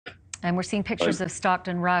And we're seeing pictures of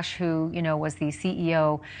Stockton Rush, who, was the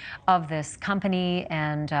CEO of this company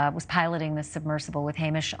and was piloting this submersible with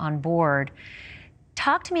Hamish on board.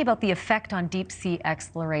 Talk to me about the effect on deep sea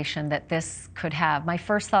exploration that this could have. My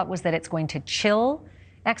first thought was that it's going to chill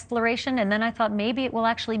exploration, and then I thought maybe it will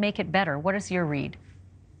actually make it better. What is your read?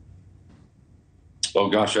 Oh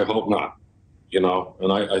gosh, I hope not.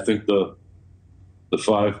 And I think the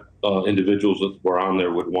five individuals that were on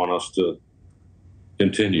there would want us to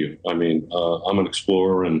continue. I mean, I'm an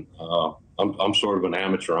explorer, and I'm sort of an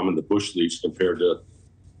amateur. I'm in the bush leagues compared to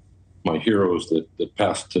my heroes that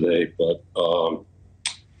passed today. But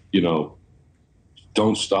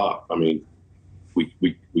don't stop. I mean,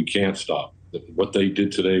 we can't stop. What they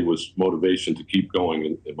did today was motivation to keep going,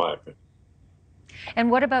 in my opinion.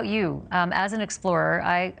 And what about you? As an explorer,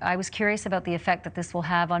 I was curious about the effect that this will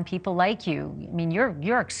have on people like you. I mean,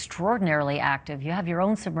 you're extraordinarily active. You have your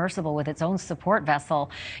own submersible with its own support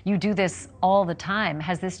vessel. You do this all the time.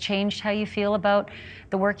 Has this changed how you feel about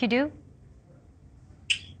the work you do?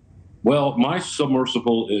 Well, my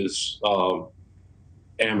submersible is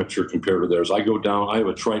amateur compared to theirs. I go down, I have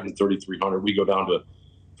a Triton 3300. We go down to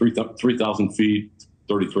 3,000 feet,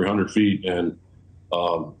 3,300 feet, and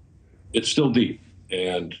it's still deep.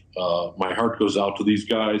 And my heart goes out to these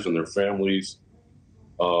guys and their families.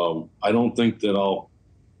 I don't think I'll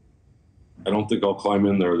climb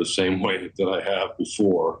in there the same way that I have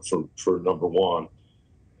before for number one.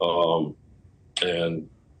 And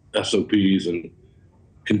SOPs and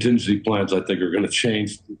contingency plans, I think, are going to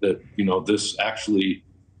change. That this actually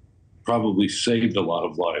probably saved a lot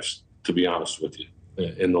of lives, to be honest with you,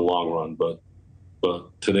 in the long run.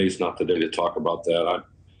 But today's not the day to talk about that.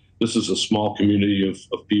 This is a small community of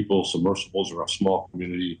people. Submersibles are a small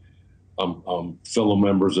community. I'm fellow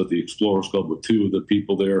members of the Explorers Club with two of the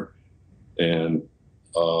people there, and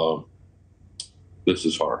this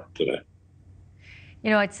is hard today.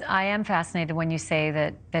 I am fascinated when you say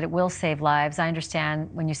that it will save lives. I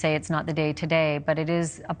understand when you say it's not the day today, but it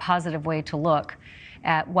is a positive way to look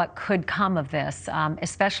at what could come of this,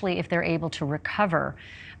 especially if they're able to recover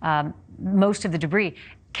most of the debris.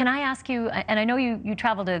 Can I ask you, and I know you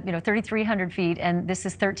travel to 3,300 feet, and this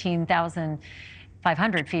is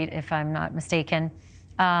 13,500 feet, if I'm not mistaken.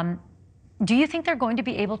 Do you think they're going to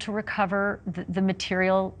be able to recover the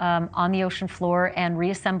material on the ocean floor and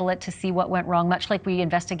reassemble it to see what went wrong, much like we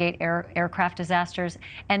investigate aircraft disasters?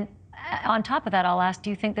 And on top of that, I'll ask, do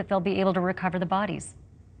you think that they'll be able to recover the bodies?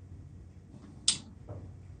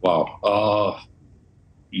 Wow.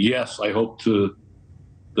 Yes, I hope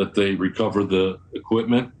that they recover the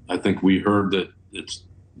equipment. I think we heard that it's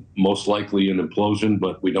most likely an implosion,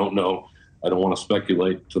 but we don't know. I don't want to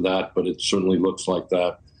speculate to that, but it certainly looks like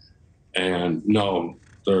that. And no,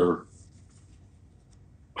 there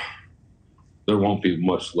won't be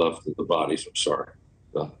much left of the bodies. I'm sorry.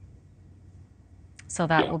 So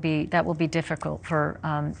that will be difficult for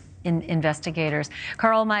investigators.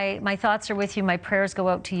 Carl, my thoughts are with you. My prayers go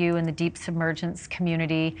out to you and the deep submergence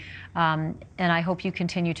community, and I hope you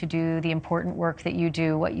continue to do the important work that you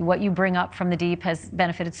do. What you bring up from the deep has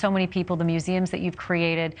benefited so many people. The museums that you've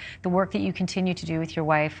created, the work that you continue to do with your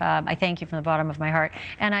wife. I thank you from the bottom of my heart,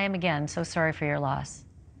 and I am again so sorry for your loss.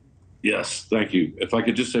 Yes, thank you. If I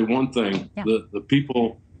could just say one thing, yeah. The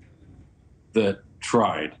people that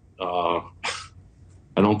tried.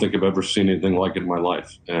 I don't think I've ever seen anything like it in my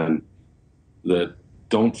life, and that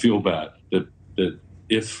don't feel bad. That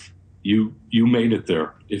if you made it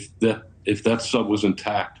there, if that sub was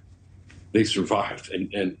intact, they survived,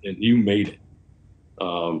 and you made it.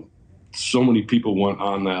 So many people went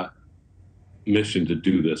on that mission to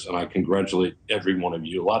do this, and I congratulate every one of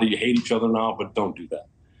you. A lot of you hate each other now, but don't do that.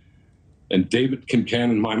 And David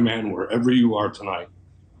Kincannon, my man, wherever you are tonight,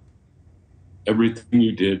 everything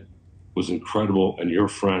you did was incredible, and your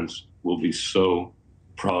friends will be so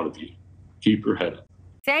proud of you. Keep your head up.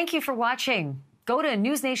 Thank you for watching. Go to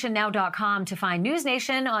newsnationnow.com to find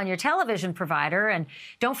NewsNation on your television provider, and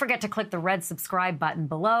don't forget to click the red subscribe button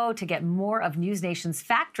below to get more of NewsNation's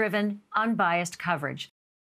fact-driven, unbiased coverage.